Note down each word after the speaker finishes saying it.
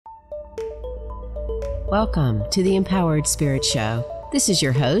Welcome to the Empowered Spirit Show. This is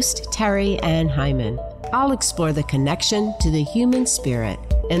your host, Terry Ann Hyman. I'll explore the connection to the human spirit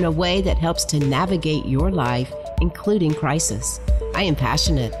in a way that helps to navigate your life, including crisis. I am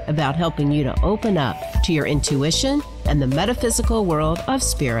passionate about helping you to open up to your intuition and the metaphysical world of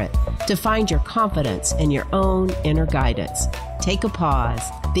spirit to find your confidence in your own inner guidance. Take a pause,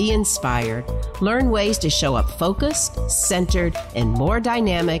 be inspired, learn ways to show up focused, centered, and more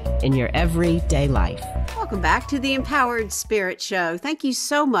dynamic in your everyday life. Welcome back to the Empowered Spirit Show. Thank you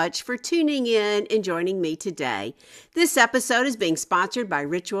so much for tuning in and joining me today. This episode is being sponsored by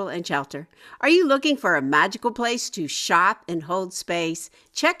Ritual and Shelter. Are you looking for a magical place to shop and hold space?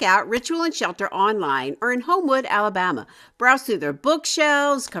 Check out Ritual and Shelter online or in Homewood, Alabama. Browse through their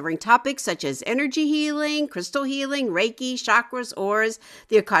bookshelves covering topics such as energy healing, crystal healing, Reiki, chakras, auras,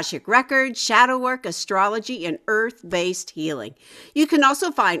 the Akashic Records, shadow work, astrology, and earth-based healing. You can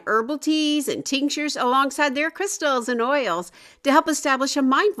also find herbal teas and tinctures alongside their crystals and oils to help establish a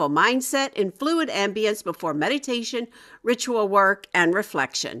mindful mindset and fluid ambience before meditation, ritual work, and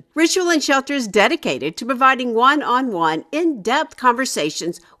reflection. Ritual and Shelter is dedicated to providing one-on-one, in-depth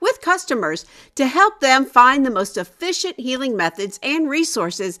conversations with customers to help them find the most efficient healing methods and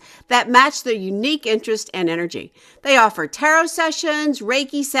resources that match their unique interest and energy. They offer tarot sessions,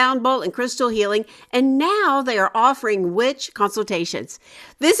 Reiki, sound bowl, and crystal healing, and now they are offering witch consultations.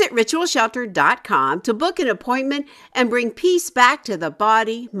 Visit ritualshelter.com to book an appointment and bring peace back to the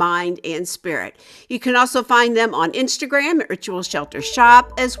body, mind, and spirit. You can also find them on Instagram at Ritual Shelter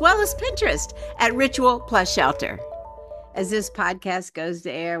Shop, as well as Pinterest at Ritual Plus Shelter. As this podcast goes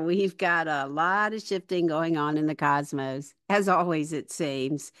to air, we've got a lot of shifting going on in the cosmos. As always, it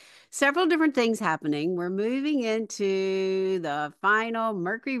seems. Several different things happening. We're moving into the final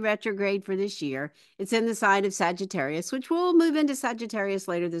Mercury Retrograde for this year. It's in the sign of Sagittarius, which will move into Sagittarius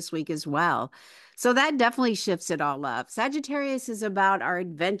later this week as well. So that definitely shifts it all up. Sagittarius is about our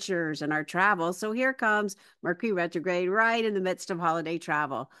adventures and our travel. So here comes Mercury Retrograde right in the midst of holiday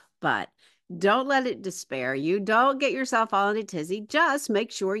travel. But don't let it despair you. Don't get yourself all in a tizzy. Just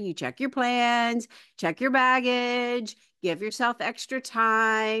make sure you check your plans, check your baggage, give yourself extra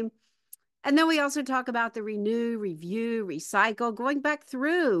time. And then we also talk about the renew, review, recycle, going back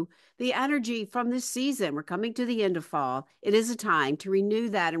through the energy from this season. We're coming to the end of fall. It is a time to renew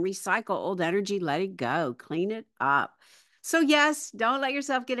that and recycle old energy. Let it go. Clean it up. So yes, don't let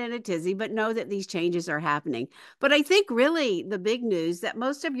yourself get in a tizzy, but know that these changes are happening. But I think really the big news that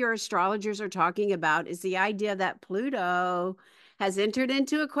most of your astrologers are talking about is the idea that Pluto has entered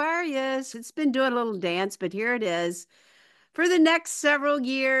into Aquarius. It's been doing a little dance, but here it is. For the next several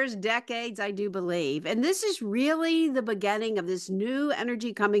years, decades, I do believe. And this is really the beginning of this new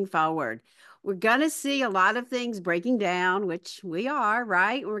energy coming forward. We're going to see a lot of things breaking down, which we are,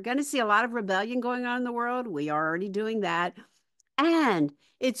 right? We're going to see a lot of rebellion going on in the world. We are already doing that. And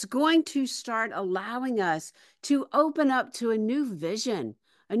it's going to start allowing us to open up to a new vision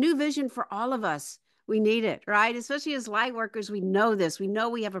for all of us. We need it, right? Especially as light workers, we know this. We know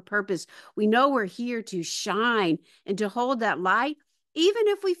we have a purpose. We know we're here to shine and to hold that light. Even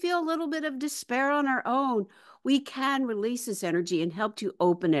if we feel a little bit of despair on our own, we can release this energy and help to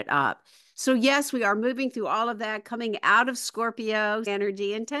open it up. So yes, we are moving through all of that, coming out of Scorpio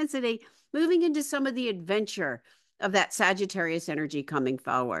energy intensity, moving into some of the adventure of that Sagittarius energy coming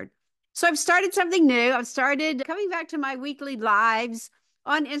forward. So I've started something new. I've started coming back to my weekly lives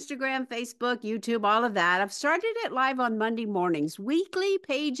on Instagram, Facebook, YouTube, all of that. I've started it live on Monday mornings, weekly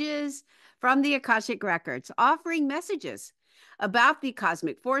pages from the Akashic Records, offering messages about the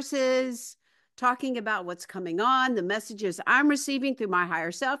cosmic forces, talking about what's coming on, the messages I'm receiving through my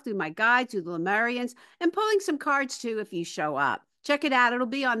higher self, through my guides, through the Lemurians, and pulling some cards too if you show up. Check it out. It'll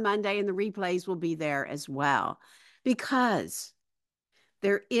be on Monday, and the replays will be there as well. Because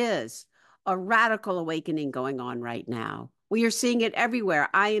there is a radical awakening going on right now. We are seeing it everywhere.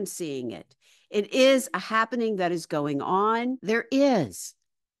 I am seeing it. It is a happening that is going on. There is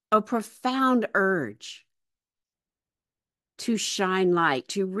a profound urge to shine light,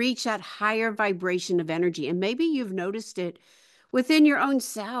 to reach that higher vibration of energy. And maybe you've noticed it within your own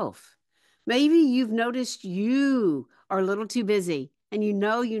self. Maybe you've noticed you are a little too busy and you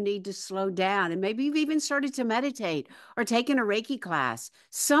know you need to slow down. And maybe you've even started to meditate or taken a Reiki class,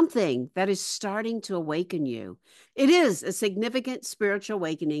 something that is starting to awaken you. It is a significant spiritual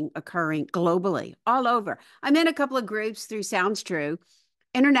awakening occurring globally, all over. I'm in a couple of groups through Sounds True,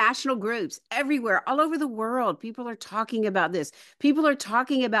 international groups everywhere, all over the world. People are talking about this. People are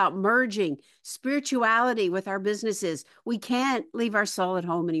talking about merging spirituality with our businesses. We can't leave our soul at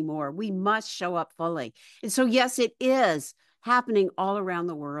home anymore. We must show up fully. And so, yes, it is happening all around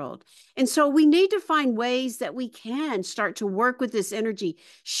the world. And so we need to find ways that we can start to work with this energy,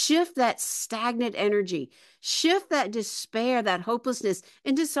 shift that stagnant energy, shift that despair, that hopelessness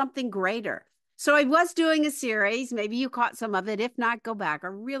into something greater. So I was doing a series, maybe you caught some of it. If not, go back,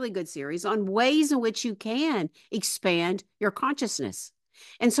 a really good series on ways in which you can expand your consciousness.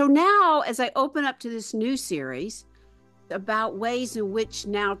 And so now, as I open up to this new series about ways in which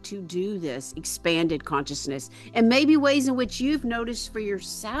now to do this expanded consciousness, and maybe ways in which you've noticed for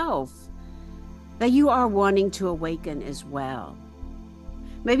yourself that you are wanting to awaken as well.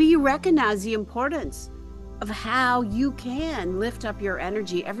 Maybe you recognize the importance of how you can lift up your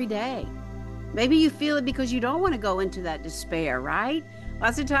energy every day. Maybe you feel it because you don't want to go into that despair, right?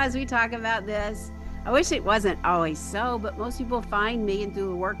 Lots of times we talk about this. I wish it wasn't always so, but most people find me and do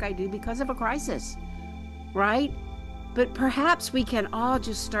the work I do because of a crisis, right? But perhaps we can all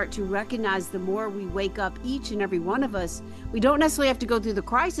just start to recognize the more we wake up, each and every one of us, we don't necessarily have to go through the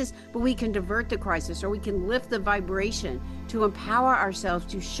crisis, but we can divert the crisis, or we can lift the vibration to empower ourselves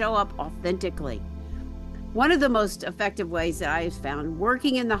to show up authentically. One of the most effective ways that I have found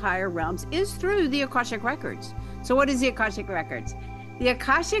working in the higher realms is through the Akashic Records. So what is the Akashic Records? The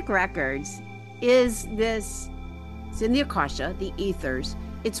Akashic Records is this, it's in the Akasha, the ethers.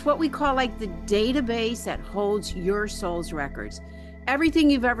 It's what we call like the database that holds your soul's records. Everything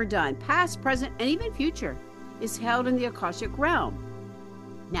you've ever done, past, present, and even future, is held in the Akashic realm.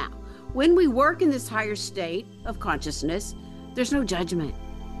 Now, when we work in this higher state of consciousness, there's no judgment.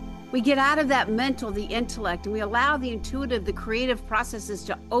 We get out of that mental, the intellect, and we allow the intuitive, the creative processes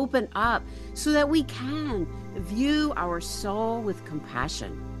to open up so that we can view our soul with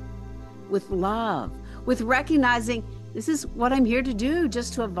compassion, with love, with recognizing this is what I'm here to do,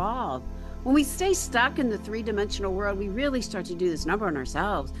 just to evolve. When we stay stuck in the three-dimensional world, we really start to do this number on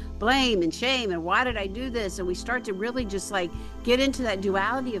ourselves, blame and shame, and why did I do this? And we start to really just like get into that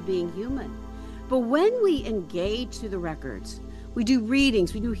duality of being human. But when we engage through the records, we do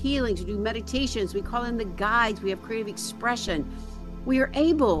readings, we do healings, we do meditations, we call in the guides, we have creative expression. We are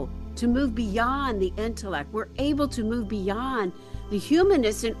able to move beyond the intellect. We're able to move beyond the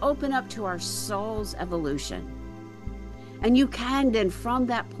humanness and open up to our soul's evolution. And you can then, from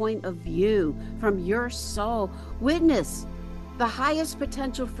that point of view, from your soul, witness the highest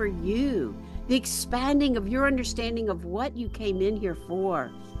potential for you, the expanding of your understanding of what you came in here for.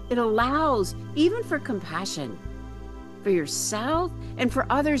 It allows even for compassion, for yourself and for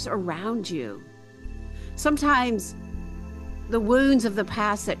others around you. Sometimes the wounds of the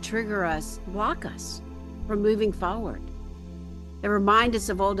past that trigger us block us from moving forward. They remind us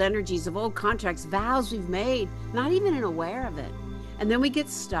of old energies, of old contracts, vows we've made, not even aware of it. And then we get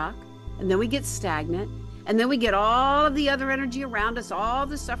stuck, and then we get stagnant, and then we get all of the other energy around us, all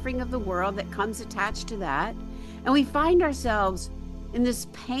the suffering of the world that comes attached to that. And we find ourselves in this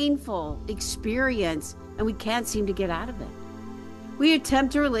painful experience, and we can't seem to get out of it. We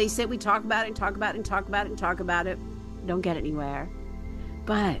attempt to release it. We talk about it and talk about it and talk about it and talk about it. Don't get anywhere.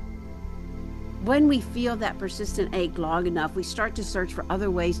 But when we feel that persistent ache long enough, we start to search for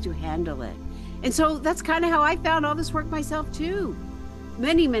other ways to handle it. And so that's kind of how I found all this work myself too,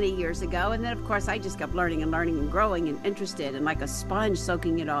 many, many years ago. And then of course I just kept learning and growing and interested and like a sponge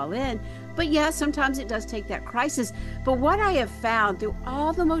soaking it all in. But yes, sometimes it does take that crisis. But what I have found through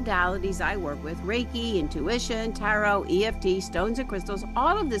all the modalities I work with, Reiki, intuition, tarot, EFT, stones and crystals,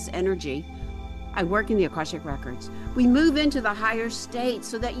 all of this energy, I work in the Akashic Records. We move into the higher state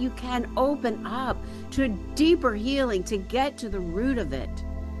so that you can open up to a deeper healing to get to the root of it,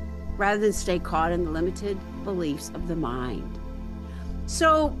 rather than stay caught in the limited beliefs of the mind.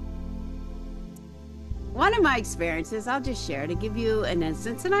 So one of my experiences, I'll just share to give you an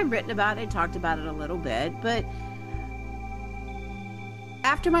instance, and I've written about it, talked about it a little bit, but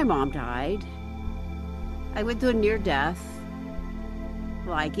after my mom died, I went through a near-death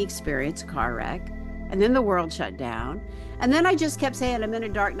like experience, a car wreck, and then the world shut down. And then I just kept saying, I'm in a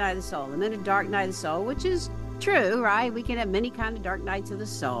dark night of the soul. I'm in a dark night of the soul, which is true, right? We can have many kind of dark nights of the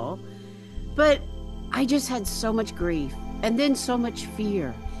soul. But I just had so much grief and then so much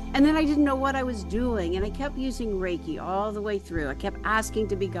fear. And then I didn't know what I was doing. And I kept using Reiki all the way through. I kept asking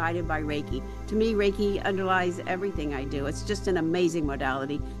to be guided by Reiki. To me, Reiki underlies everything I do. It's just an amazing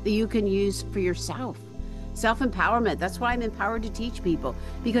modality that you can use for yourself. Self-empowerment. That's why I'm empowered to teach people,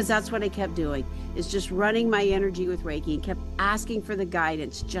 because that's what I kept doing, is just running my energy with Reiki and kept asking for the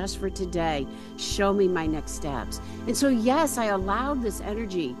guidance just for today. Show me my next steps. And so, yes, I allowed this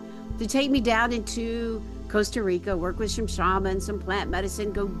energy to take me down into Costa Rica, work with some shamans, some plant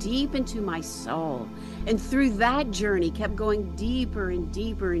medicine, go deep into my soul. And through that journey, kept going deeper and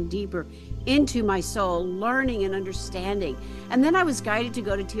deeper and deeper into my soul, learning and understanding. And then I was guided to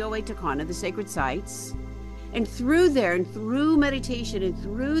go to Teotihuacan, the sacred sites. And through there, and through meditation, and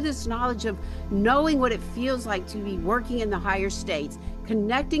through this knowledge of knowing what it feels like to be working in the higher states,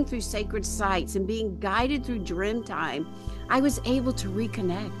 connecting through sacred sites, and being guided through dream time, I was able to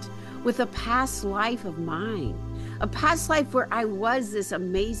reconnect with a past life of mine, a past life where I was this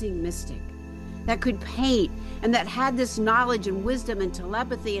amazing mystic that could paint and that had this knowledge and wisdom and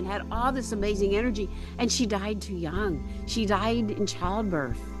telepathy and had all this amazing energy. And she died too young. She died in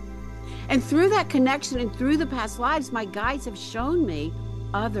childbirth. And through that connection and through the past lives, my guides have shown me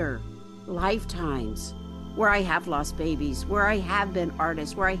other lifetimes where I have lost babies, where I have been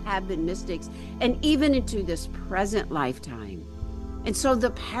artists, where I have been mystics, and even into this present lifetime. And so the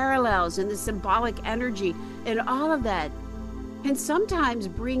parallels and the symbolic energy and all of that can sometimes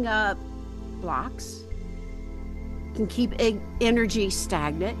bring up blocks, can keep energy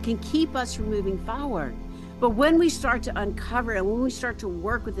stagnant, can keep us from moving forward. But when we start to uncover it, and when we start to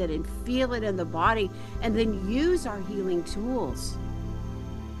work with it and feel it in the body, and then use our healing tools,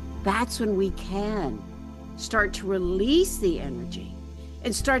 that's when we can start to release the energy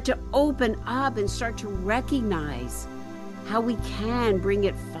and start to open up and start to recognize how we can bring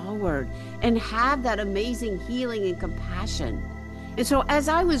it forward and have that amazing healing and compassion. And so as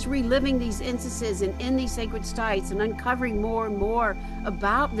I was reliving these instances and in these sacred sites and uncovering more and more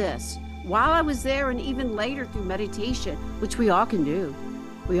about this, while I was there and even later through meditation, which we all can do,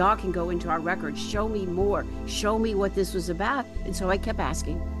 we all can go into our records, show me more, show me what this was about. And so I kept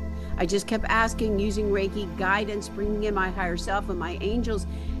asking. I just kept asking, using Reiki guidance, bringing in my higher self and my angels.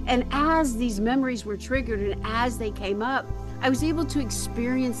 And as these memories were triggered and as they came up, I was able to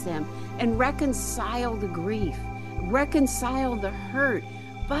experience them and reconcile the grief, reconcile the hurt.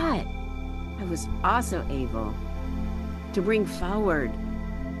 But I was also able to bring forward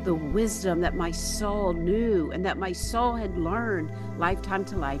the wisdom that my soul knew and that my soul had learned lifetime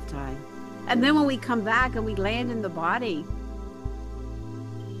to lifetime. And then when we come back and we land in the body,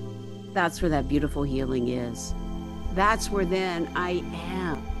 that's where that beautiful healing is. That's where then I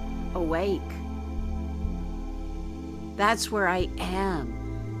am awake. That's where I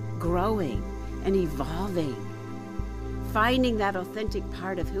am growing and evolving, finding that authentic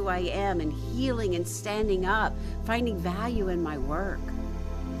part of who I am and healing and standing up, finding value in my work.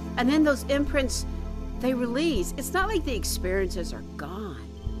 And then those imprints, they release. It's not like the experiences are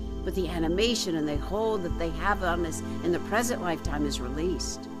gone, but the animation and the hold that they have on us in the present lifetime is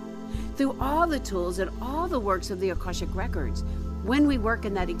released. Through all the tools and all the works of the Akashic Records, when we work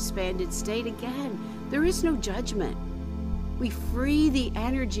in that expanded state again, there is no judgment. We free the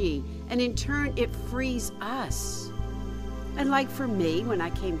energy, and in turn, it frees us. And like for me, when I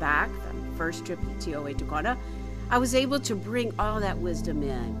came back from the first trip to Teotihuacan, I was able to bring all that wisdom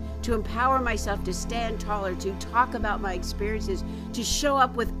in, to empower myself to stand taller, to talk about my experiences, to show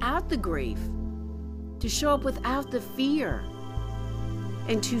up without the grief, to show up without the fear,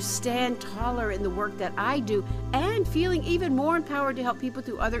 and to stand taller in the work that I do, and feeling even more empowered to help people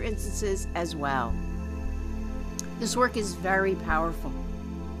through other instances as well. This work is very powerful.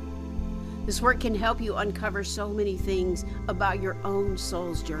 This work can help you uncover so many things about your own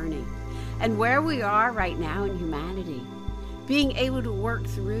soul's journey and where we are right now in humanity. Being able to work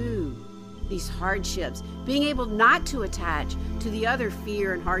through these hardships, being able not to attach to the other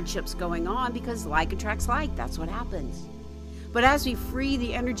fear and hardships going on, because like attracts like, that's what happens. But as we free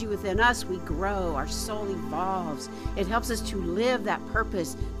the energy within us, we grow, our soul evolves. It helps us to live that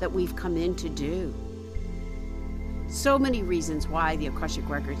purpose that we've come in to do. So many reasons why the Akashic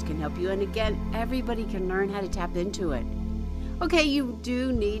Records can help you. And again, everybody can learn how to tap into it. Okay, you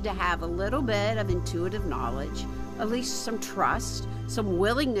do need to have a little bit of intuitive knowledge, at least some trust, some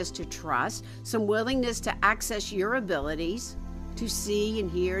willingness to trust, some willingness to access your abilities to see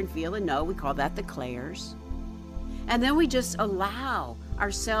and hear and feel and know. We call that the clairs. And then we just allow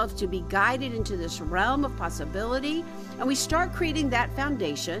ourselves to be guided into this realm of possibility, and we start creating that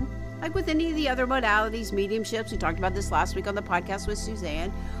foundation. Like with any of the other modalities, mediumships, we talked about this last week on the podcast with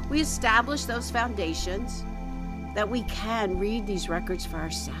Suzanne, we establish those foundations that we can read these records for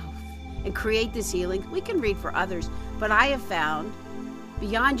ourselves and create this healing. We can read for others, but I have found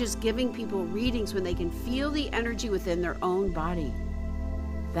beyond just giving people readings when they can feel the energy within their own body,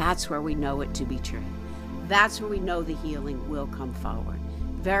 that's where we know it to be true. That's where we know the healing will come forward.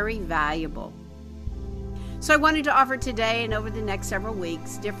 Very valuable. So I wanted to offer today and over the next several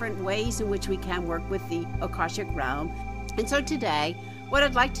weeks different ways in which we can work with the Akashic realm. And so today, what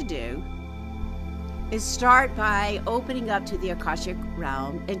I'd like to do is start by opening up to the Akashic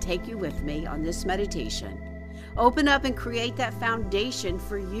realm and take you with me on this meditation. Open up and create that foundation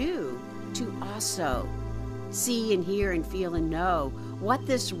for you to also see and hear and feel and know what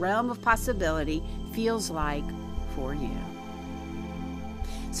this realm of possibility feels like for you.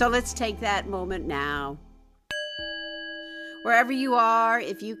 So let's take that moment now. Wherever you are,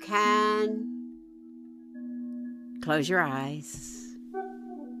 if you can, close your eyes.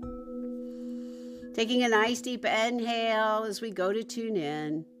 Taking a nice deep inhale as we go to tune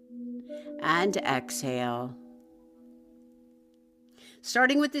in, and exhale.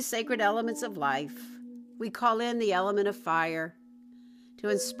 Starting with the sacred elements of life, we call in the element of fire to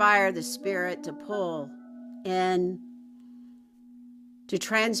inspire the spirit to pull in, to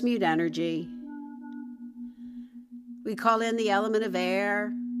transmute energy. We call in the element of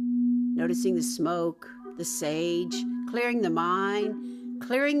air, noticing the smoke, the sage, clearing the mind,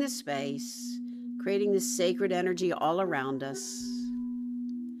 clearing the space, creating this sacred energy all around us.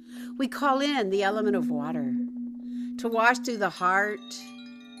 We call in the element of water to wash through the heart,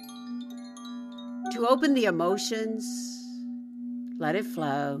 to open the emotions, let it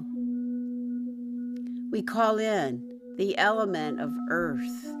flow. We call in the element of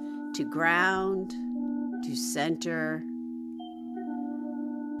earth to ground, to center.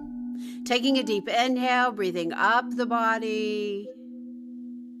 Taking a deep inhale, breathing up the body.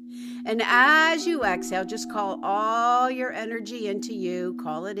 And as you exhale, just call all your energy into you.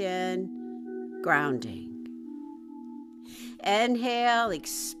 Call it in, grounding. Inhale,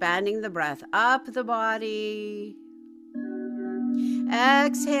 expanding the breath up the body.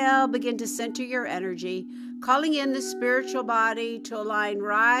 Exhale, begin to center your energy, calling in the spiritual body to align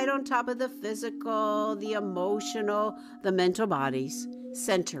right on top of the physical, the emotional, the mental bodies,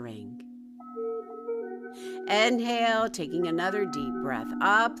 centering. Inhale, taking another deep breath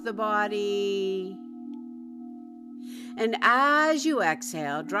up the body. And as you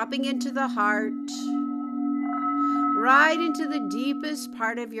exhale, dropping into the heart, right into the deepest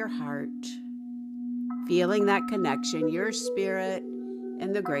part of your heart, feeling that connection, your spirit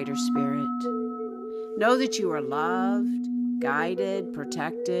and the greater spirit. Know that you are loved, guided,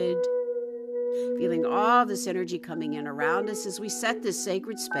 protected. Feeling all this energy coming in around us as we set this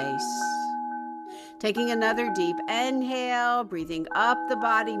sacred space. Taking another deep inhale, breathing up the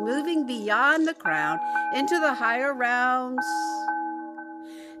body, moving beyond the crown into the higher realms.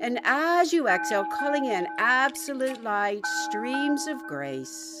 And as you exhale, calling in absolute light, streams of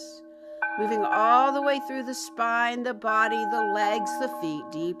grace, moving all the way through the spine, the body, the legs, the feet,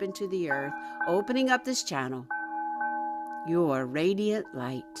 deep into the earth, opening up this channel, your radiant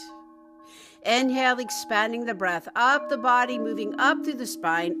light. Inhale, expanding the breath up the body, moving up through the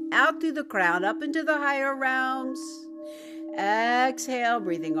spine, out through the crown, up into the higher realms. Exhale,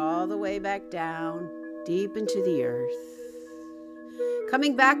 breathing all the way back down, deep into the earth.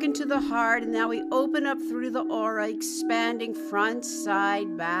 Coming back into the heart, and now we open up through the aura, expanding front,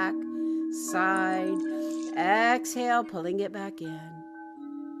 side, back, side. Exhale, pulling it back in.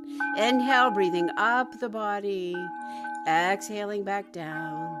 Inhale, breathing up the body. Exhaling back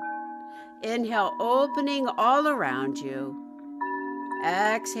down. Inhale, opening all around you.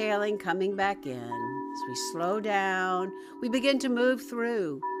 Exhaling, coming back in. As we slow down, we begin to move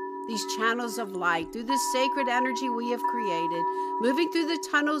through these channels of light, through this sacred energy we have created, moving through the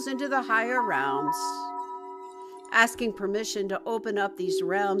tunnels into the higher realms, asking permission to open up these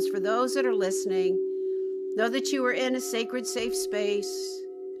realms. For those that are listening, know that you are in a sacred, safe space.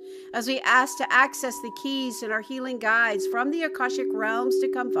 As we ask to access the keys and our healing guides from the Akashic realms to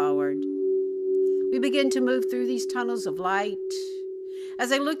come forward, we begin to move through these tunnels of light.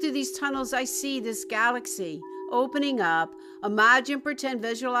 As I look through these tunnels, I see this galaxy opening up. Imagine, pretend,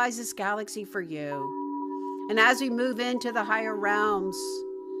 visualize this galaxy for you. And as we move into the higher realms,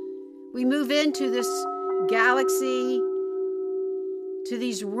 we move into this galaxy, to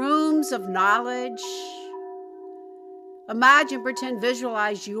these rooms of knowledge. Imagine, pretend,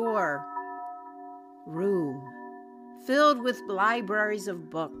 visualize your room filled with libraries of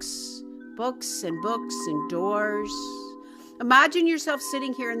books and doors. Imagine yourself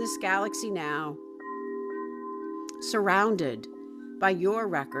sitting here in this galaxy now, surrounded by your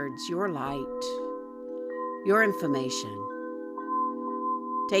records, your light, your information.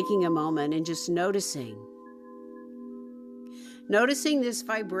 Taking a moment and just noticing this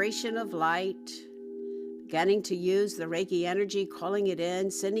vibration of light, beginning to use the Reiki energy, calling it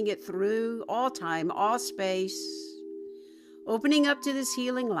in, sending it through all time, all space, opening up to this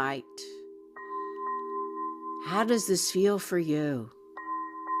healing light. How does this feel for you?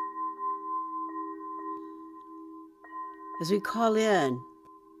 As we call in.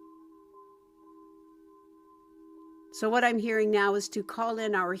 So what I'm hearing now is to call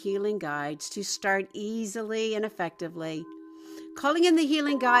in our healing guides to start easily and effectively Calling in the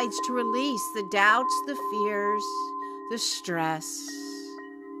healing guides to release the doubts, the fears, the stress.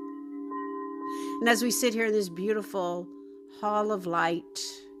 And as we sit here in this beautiful hall of light,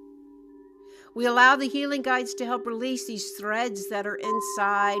 we allow the healing guides to help release these threads that are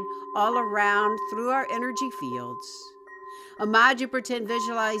inside, all around, through our energy fields. Imagine, pretend,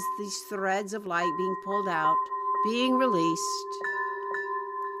 visualize these threads of light being pulled out, being released.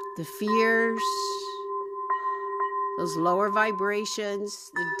 The fears, those lower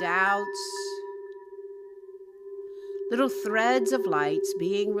vibrations, the doubts, little threads of lights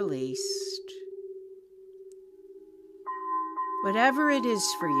being released. Whatever it is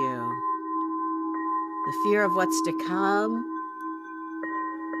for you, the fear of what's to come,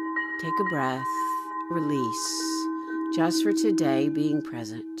 take a breath, release, just for today, being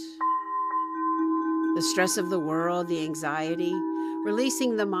present. The stress of the world, the anxiety,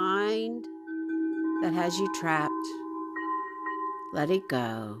 releasing the mind that has you trapped. Let it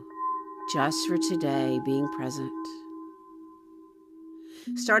go, just for today, being present.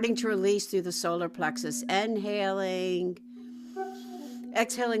 Starting to release through the solar plexus, inhaling,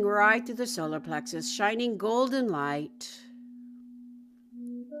 exhaling right through the solar plexus, shining golden light.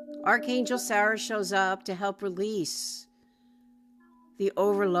 Archangel Sarah shows up to help release the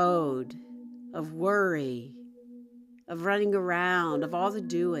overload of worry, of running around, of all the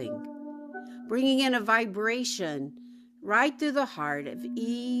doing, bringing in a vibration right through the heart of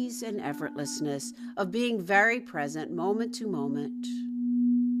ease and effortlessness, of being very present moment to moment.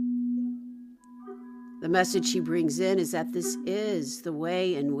 The message she brings in is that this is the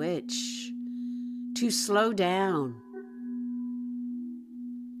way in which to slow down.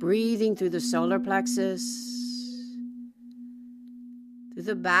 Breathing through the solar plexus, through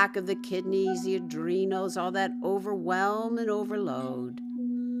the back of the kidneys, the adrenals, all that overwhelm and overload.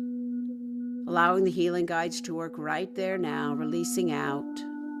 Allowing the healing guides to work right there now, releasing out.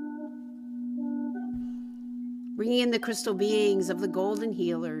 Bringing in the crystal beings of the golden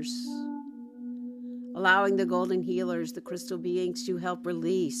healers. Allowing the golden healers, the crystal beings, to help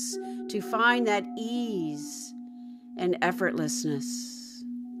release, to find that ease and effortlessness.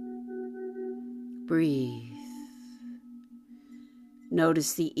 Breathe.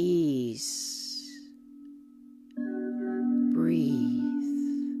 Notice the ease. Breathe.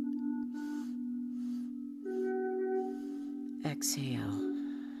 Exhale.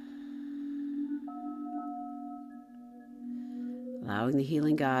 Allowing the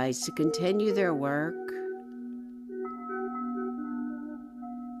healing guides to continue their work.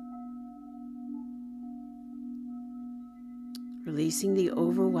 Releasing the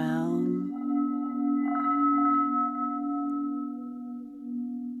overwhelm.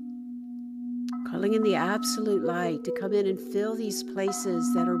 Calling in the absolute light to come in and fill these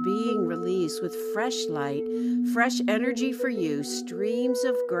places that are being released with fresh light, fresh energy for you, streams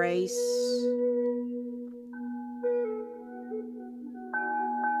of grace.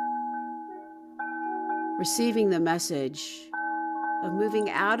 Receiving the message of moving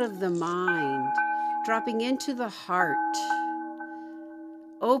out of the mind, dropping into the heart,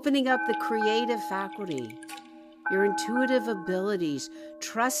 opening up the creative faculty, your intuitive abilities,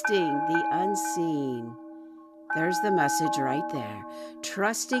 trusting the unseen. There's the message right there.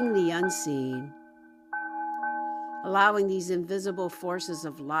 Trusting the unseen. Allowing these invisible forces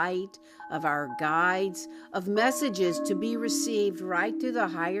of light, of our guides, of messages to be received right through the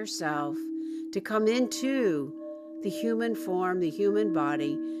higher self, to come into the human form, the human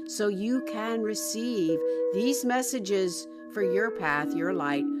body, so you can receive these messages for your path, your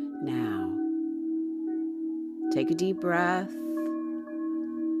light now. Take a deep breath.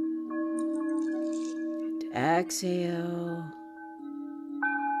 Exhale.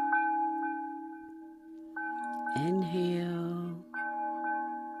 Inhale.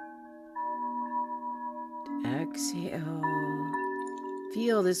 Exhale.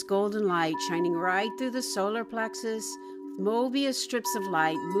 Feel this golden light shining right through the solar plexus, Mobius strips of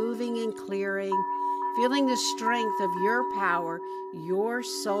light moving and clearing, feeling the strength of your power, your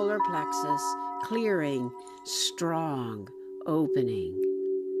solar plexus, clearing, strong, opening.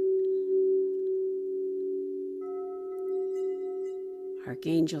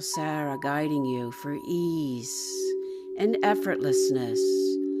 Archangel Sarah guiding you for ease and effortlessness,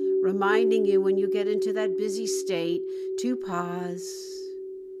 reminding you when you get into that busy state to pause,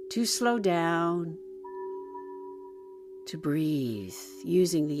 to slow down, to breathe,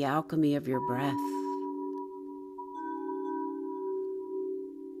 using the alchemy of your breath.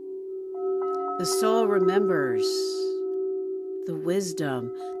 The soul remembers the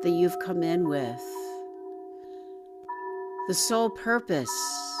wisdom that you've come in with, the soul purpose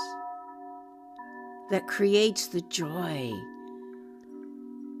that creates the joy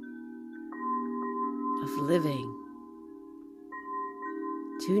living.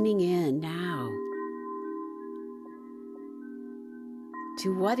 Tuning in now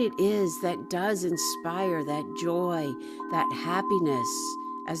to what it is that does inspire that joy, that happiness.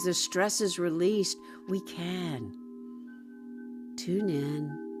 As the stress is released, we can tune in,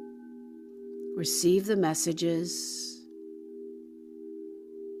 receive the messages,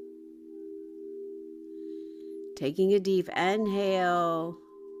 taking a deep inhale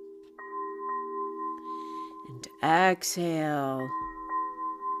and exhale,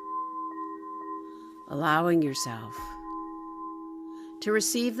 allowing yourself to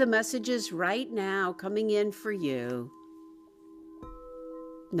receive the messages right now coming in for you.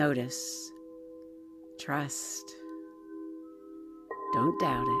 Notice, trust, don't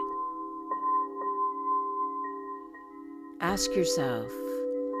doubt it. Ask yourself,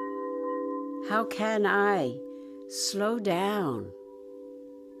 how can I slow down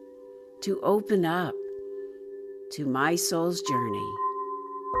to open up to my soul's journey?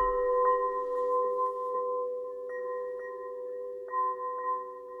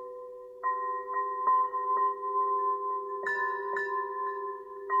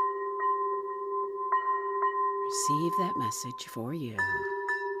 Receive that message for you.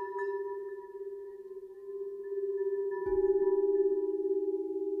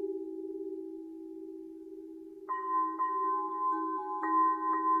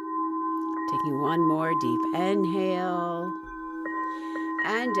 Taking one more deep inhale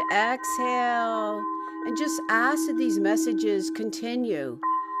and exhale, and just ask that these messages continue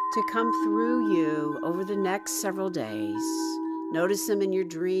to come through you over the next several days. Notice them in your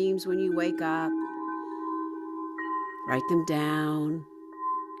dreams when you wake up. Write them down.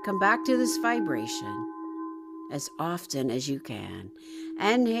 Come back to this vibration as often as you can.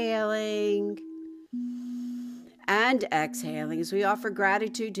 Inhaling and exhaling as we offer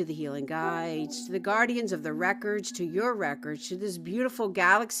gratitude to the healing guides, to the guardians of the records, to your records, to this beautiful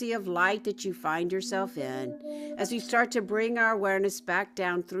galaxy of light that you find yourself in. As we start to bring our awareness back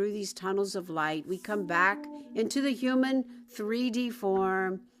down through these tunnels of light, we come back into the human 3D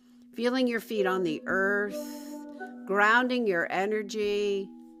form, feeling your feet on the earth, grounding your energy.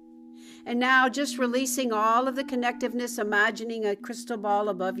 And now just releasing all of the connectiveness, imagining a crystal ball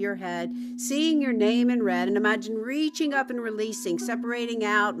above your head, seeing your name in red, and imagine reaching up and releasing, separating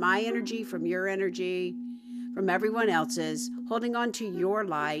out my energy from your energy, from everyone else's, holding on to your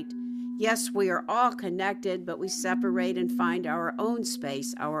light. Yes, we are all connected, but we separate and find our own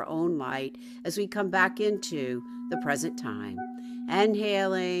space, our own light, as we come back into the present time.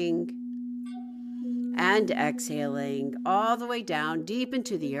 Inhaling and exhaling all the way down deep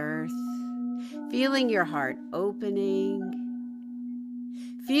into the earth, feeling your heart opening,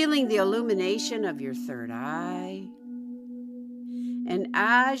 feeling the illumination of your third eye. And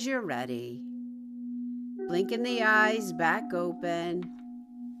as you're ready, blinking the eyes back open,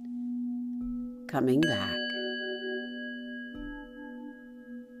 coming back.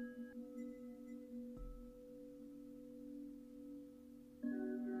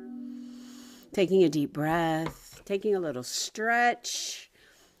 Taking a deep breath, taking a little stretch,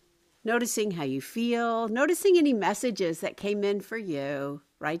 noticing how you feel, noticing any messages that came in for you.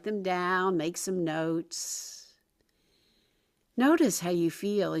 Write them down, make some notes. Notice how you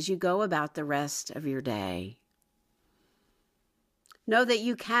feel as you go about the rest of your day. Know that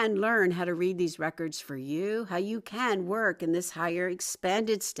you can learn how to read these records for you, how you can work in this higher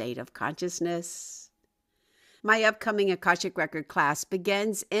expanded state of consciousness. My upcoming Akashic Record class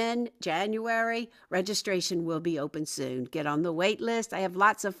begins in January. Registration will be open soon. Get on the wait list. I have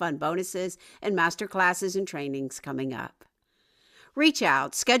lots of fun bonuses and master classes and trainings coming up. Reach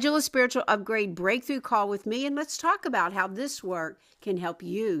out, schedule a spiritual upgrade breakthrough call with me, and let's talk about how this work can help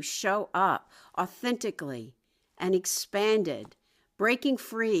you show up authentically and expanded, breaking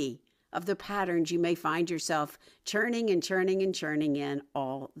free of the patterns you may find yourself churning in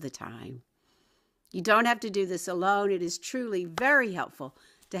all the time. You don't have to do this alone. It is truly very helpful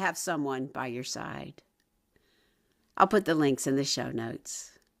to have someone by your side. I'll put the links in the show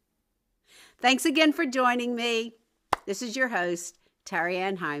notes. Thanks again for joining me. This is your host, Terry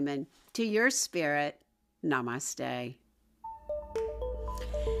Ann Hyman. To your spirit, namaste.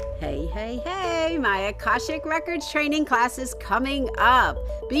 Hey, my Akashic Records training class is coming up.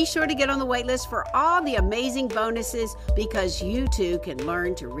 Be sure to get on the wait list for all the amazing bonuses because you too can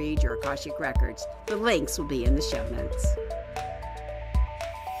learn to read your Akashic Records. The links will be in the show notes.